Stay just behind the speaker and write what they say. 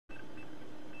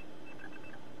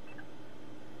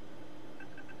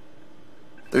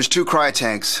There's 2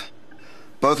 cryotanks.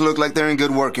 Both look like they're in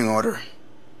good working order.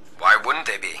 Why wouldn't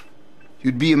they be?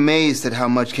 You'd be amazed at how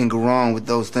much can go wrong with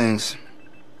those things.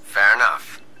 Fair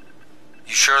enough.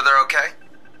 You sure they're okay?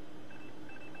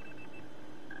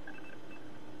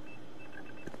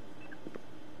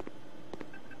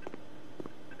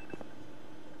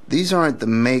 These aren't the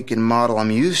make and model I'm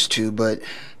used to, but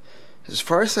as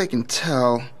far as I can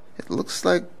tell, it looks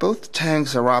like both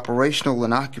tanks are operational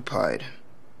and occupied.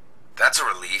 That's a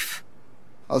relief.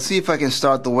 I'll see if I can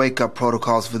start the wake-up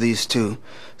protocols for these 2,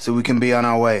 so we can be on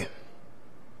our way.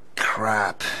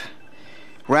 Crap.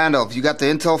 Randolph, you got the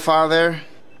intel file there?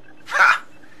 Ha!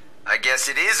 I guess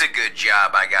it is a good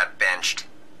job I got benched.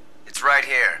 It's right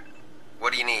here.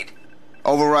 What do you need?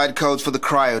 Override codes for the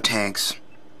cryotanks.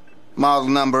 Model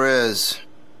number is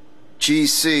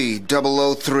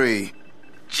GC003.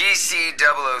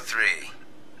 GC003.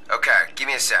 Okay, give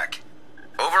me a sec.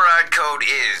 Override code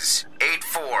is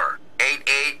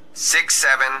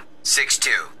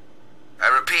 84886762. I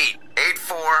repeat,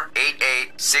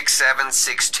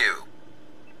 84886762.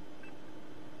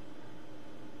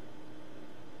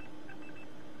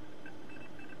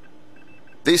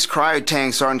 These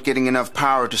cryotanks aren't getting enough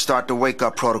power to start the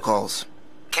wake-up protocols.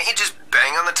 Can't you just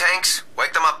bang on the tanks?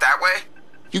 Wake them up that way?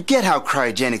 You get how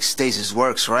cryogenic stasis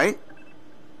works, right?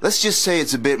 Let's just say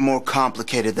it's a bit more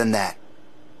complicated than that.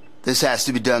 This has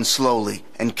to be done slowly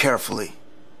and carefully.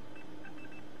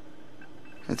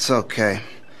 It's okay.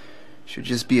 Should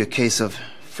just be a case of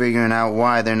figuring out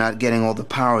why they're not getting all the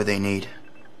power they need.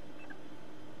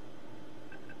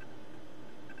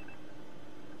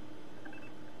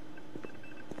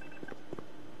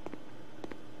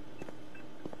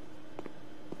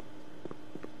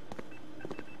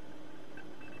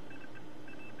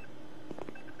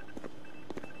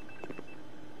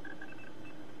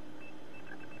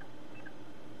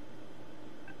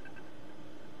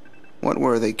 What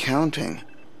were they counting?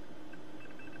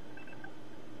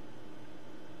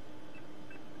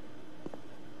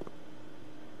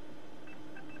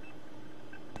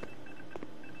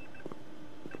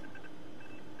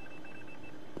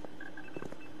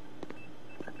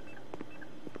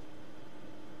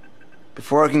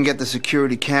 Before I can get the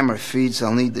security camera feeds,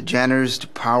 I'll need the janitors to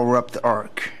power up the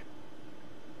Ark.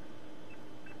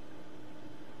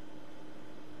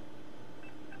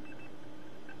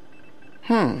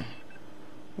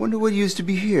 Wonder what used to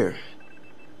be here.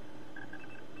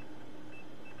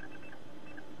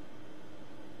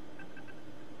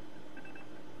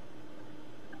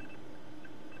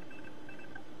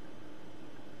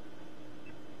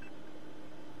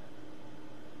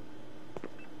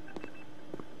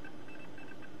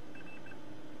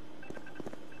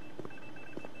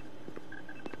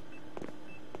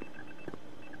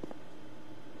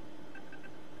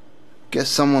 Guess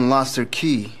someone lost their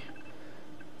key.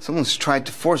 Someone's tried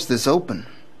to force this open.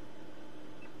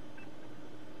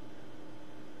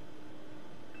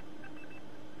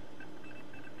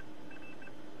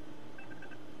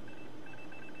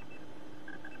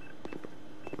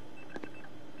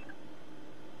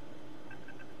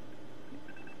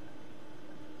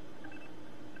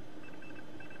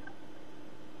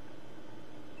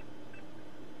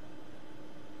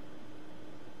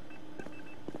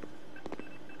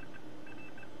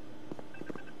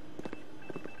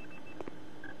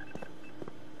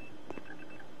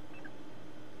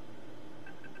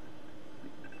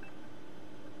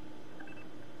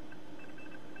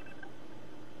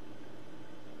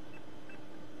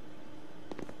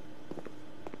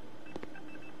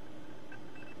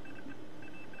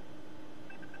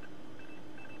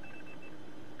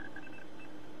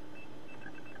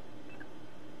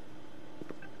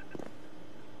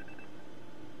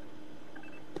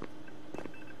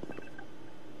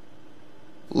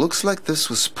 Looks like this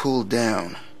was pulled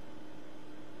down.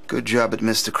 Good job it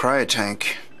missed the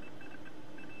cryotank.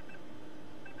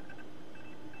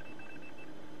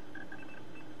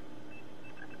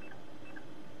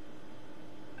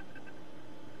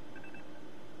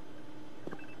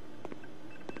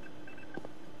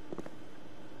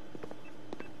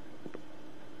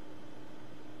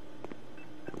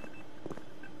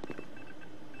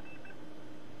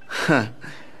 Huh.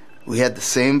 We had the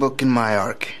same book in my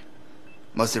Ark.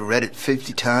 Must have read it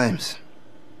 50 times.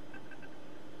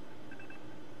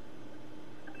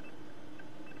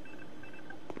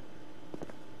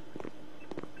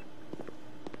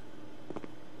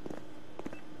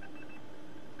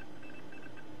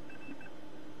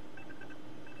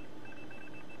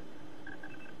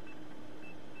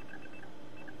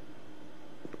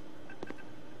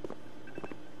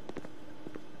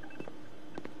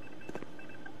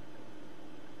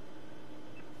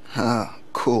 Ah,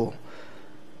 cool.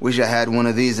 Wish I had one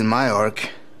of these in my Ark.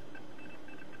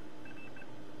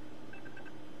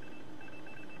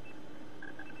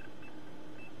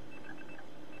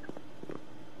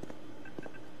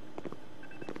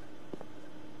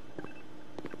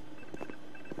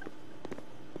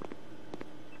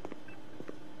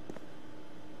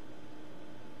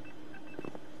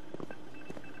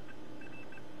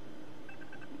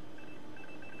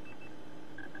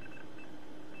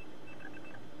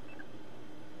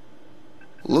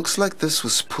 Looks like this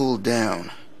was pulled down.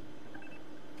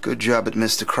 Good job it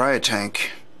missed the cryotank.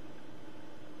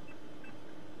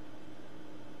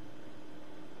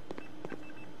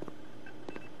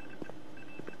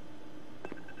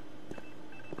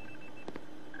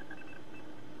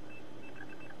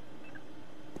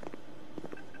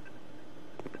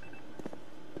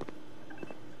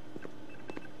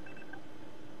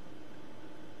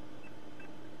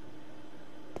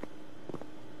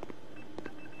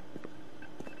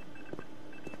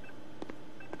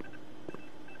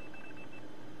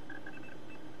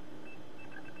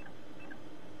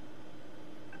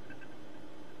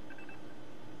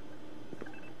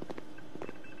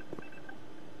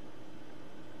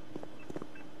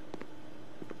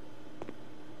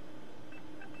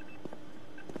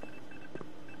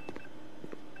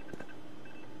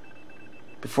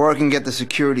 Before I can get the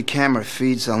security camera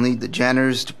feeds, I'll need the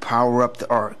janitors to power up the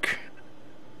Ark.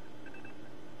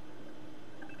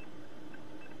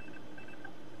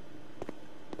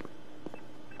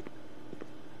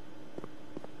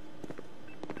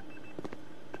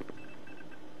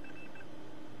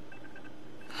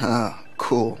 Ah,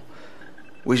 cool.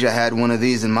 Wish I had one of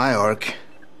these in my Ark.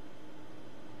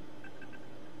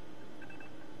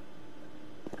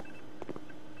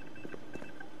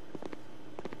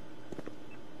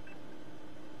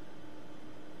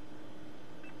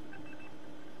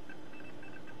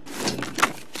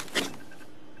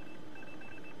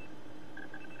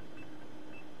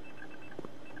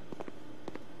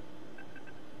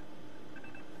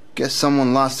 Guess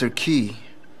someone lost their key.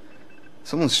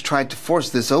 Someone's tried to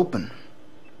force this open.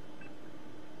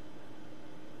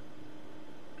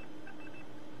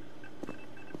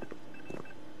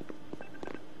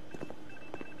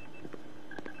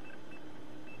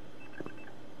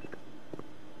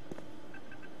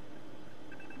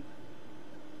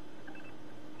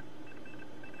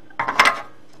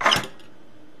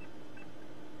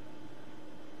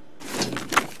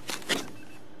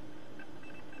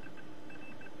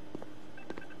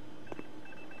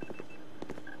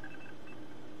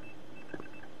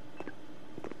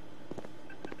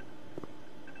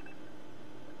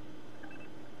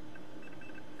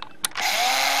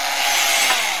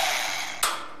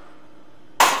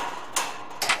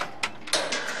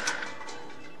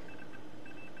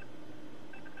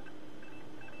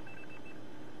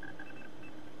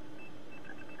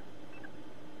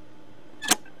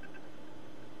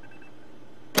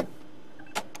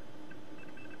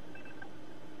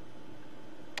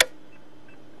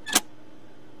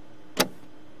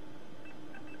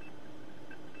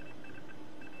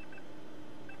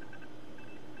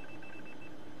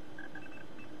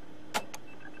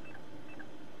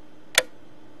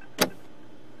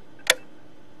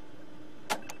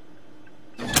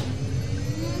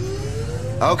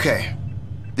 Okay.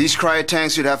 These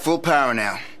cryotanks should have full power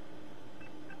now.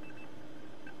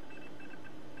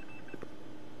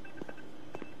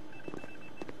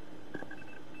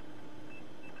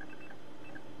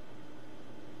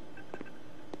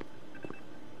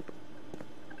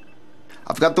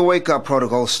 I've got the wake-up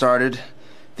protocol started.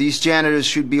 These janitors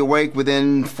should be awake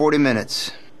within 40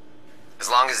 minutes. As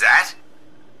long as that?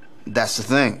 That's the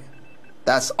thing.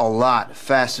 That's a lot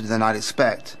faster than I'd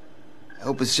expect. I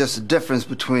hope it's just a difference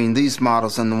between these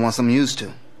models and the ones I'm used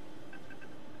to.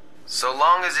 So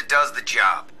long as it does the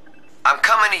job. I'm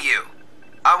coming to you.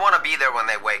 I want to be there when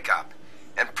they wake up,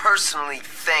 and personally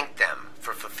thank them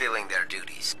for fulfilling their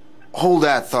duties. Hold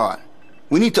that thought.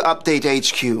 We need to update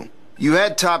HQ. You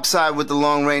head topside with the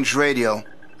long-range radio.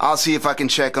 I'll see if I can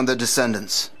check on the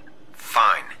Descendants.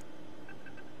 Fine.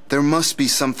 There must be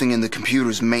something in the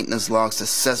computer's maintenance logs that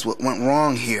says what went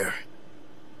wrong here.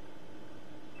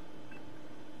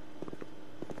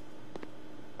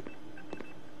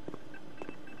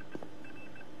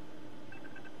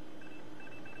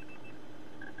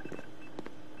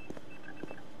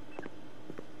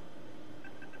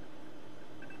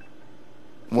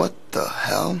 What the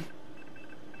hell?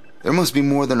 There must be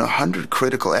more than 100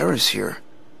 critical errors here.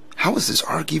 How is this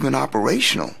Ark even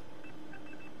operational?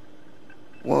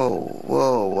 Whoa,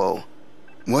 whoa, whoa.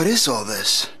 What is all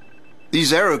this?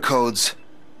 These error codes,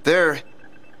 they're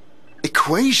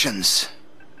equations.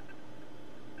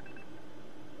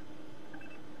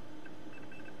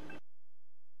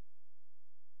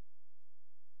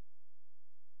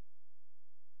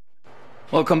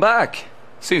 Welcome back.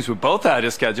 Seems we both had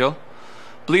a schedule.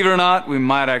 Believe it or not, we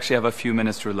might actually have a few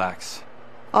minutes to relax.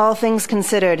 All things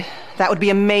considered, that would be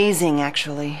amazing,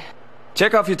 actually.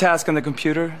 Check off your task on the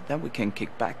computer, then we can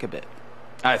kick back a bit.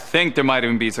 I think there might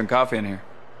even be some coffee in here.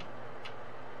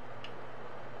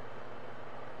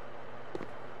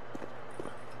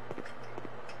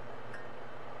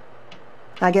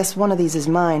 I guess one of these is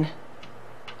mine.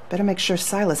 Better make sure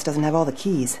Silas doesn't have all the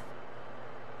keys.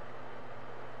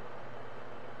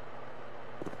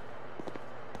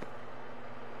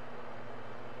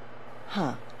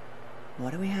 Huh.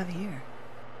 What do we have here?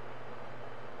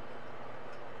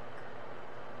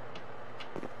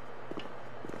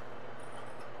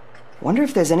 Wonder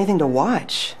if there's anything to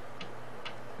watch.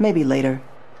 Maybe later.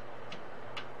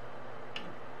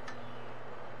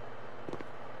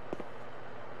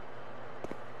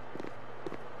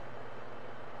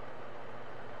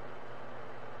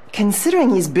 Considering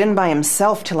he's been by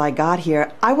himself till I got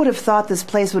here, I would have thought this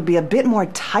place would be a bit more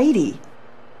tidy.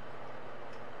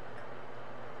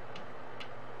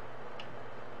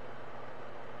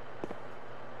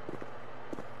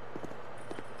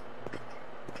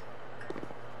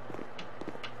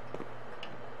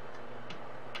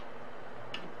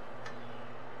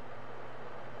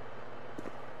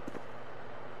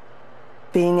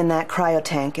 Being in that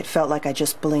cryotank, it felt like I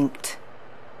just blinked.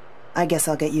 I guess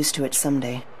I'll get used to it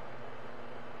someday.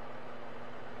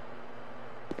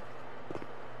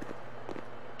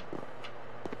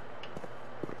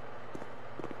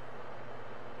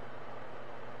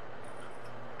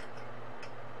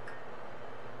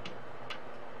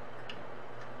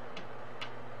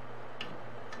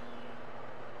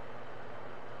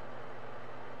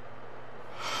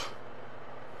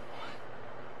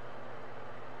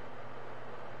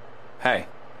 Hey,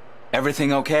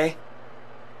 everything okay?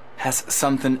 Has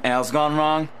something else gone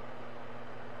wrong?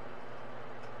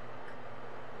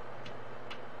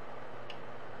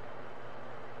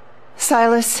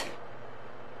 Silas,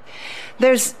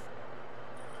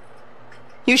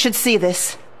 you should see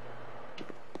this.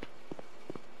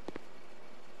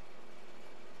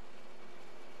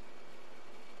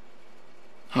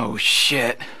 Oh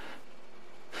shit.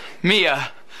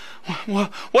 Mia,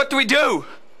 what do we do?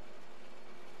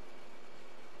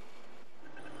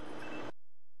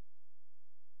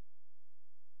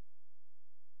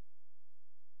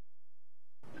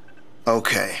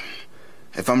 Okay.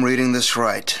 If I'm reading this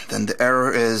right, then the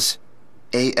error is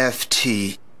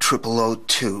AFT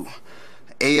 0002.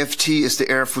 AFT is the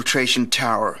air filtration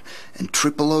tower, and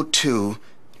 0002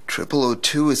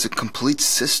 is a complete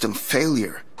system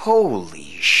failure.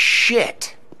 Holy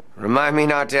shit. Remind me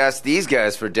not to ask these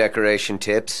guys for decoration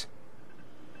tips.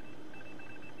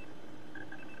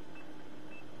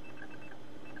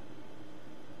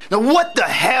 Now what the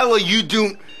hell are you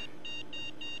doing?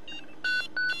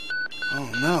 Oh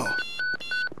no.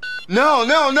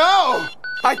 No!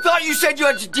 I thought you said you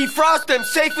had to defrost them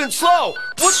safe and slow.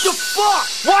 What the fuck?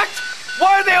 What?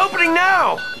 Why are they opening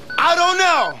now? I don't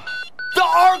know. The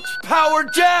Arks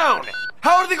powered down.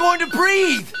 How are they going to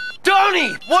breathe?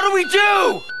 Donnie, what do we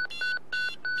do?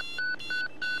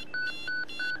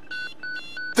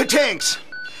 The tanks.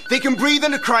 They can breathe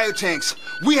in the cryotanks.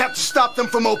 We have to stop them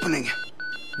from opening.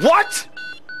 What?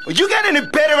 You got any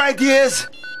better ideas?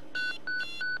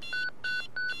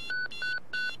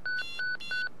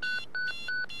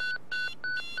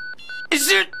 Is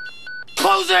it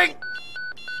closing?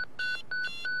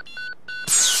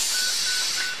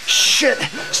 Shit!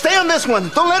 Stay on this one!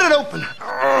 Don't let it open!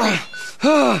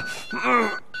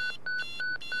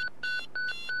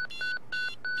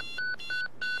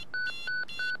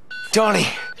 Donnie,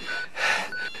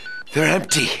 they're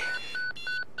empty.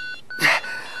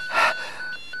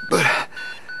 But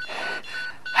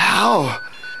how?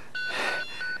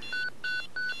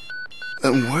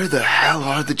 Then where the hell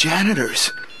are the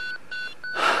janitors?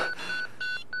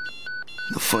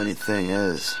 The funny thing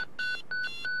is,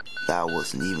 that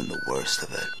wasn't even the worst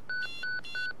of it.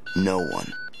 No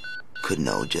one could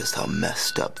know just how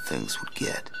messed up things would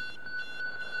get.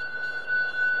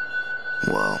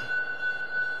 Well,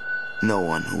 no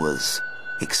one who was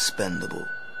expendable,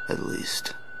 at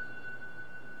least.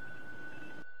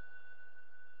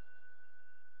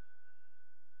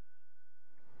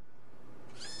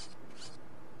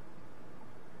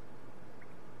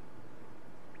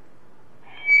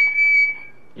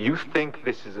 You think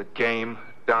this is a game,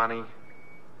 Donnie?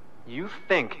 You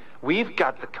think we've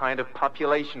got the kind of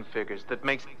population figures that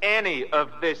makes any of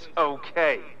this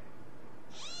okay?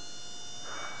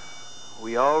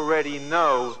 We already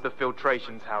know the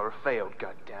filtration tower failed,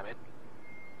 goddammit.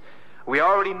 We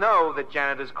already know that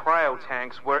Janitor's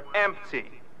cryotanks were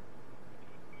empty.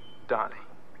 Donnie.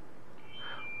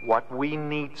 What we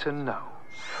need to know,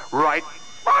 right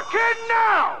fucking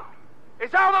now,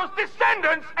 is how those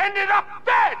descendants ended up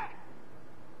dead!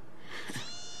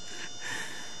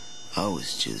 I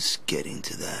was just getting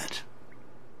to that.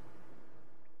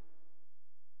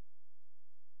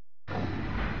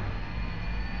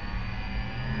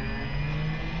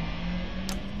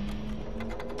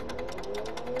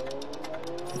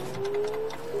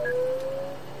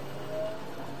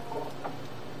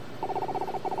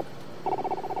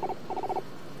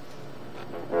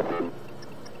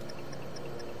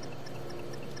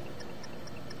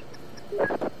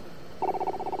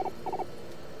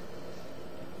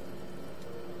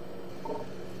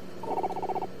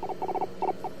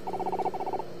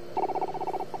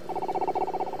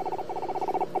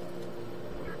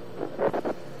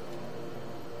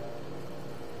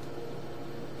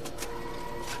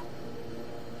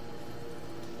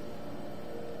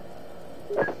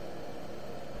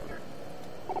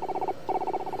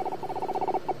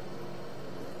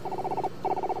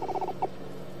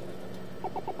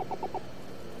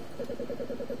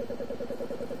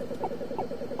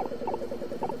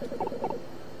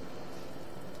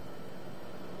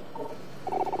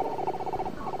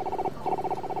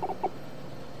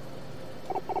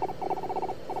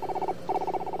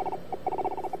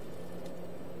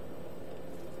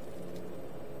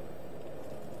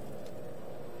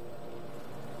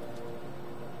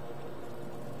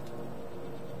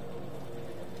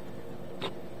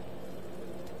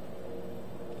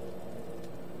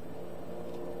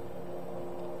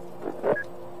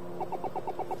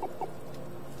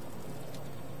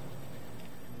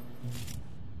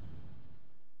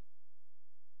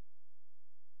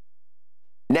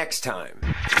 Next time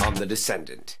on The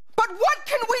Descendant. But what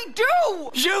can we do?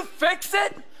 You fix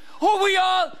it, or we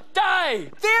all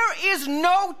die! There is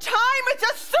no time! It's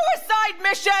a suicide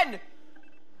mission!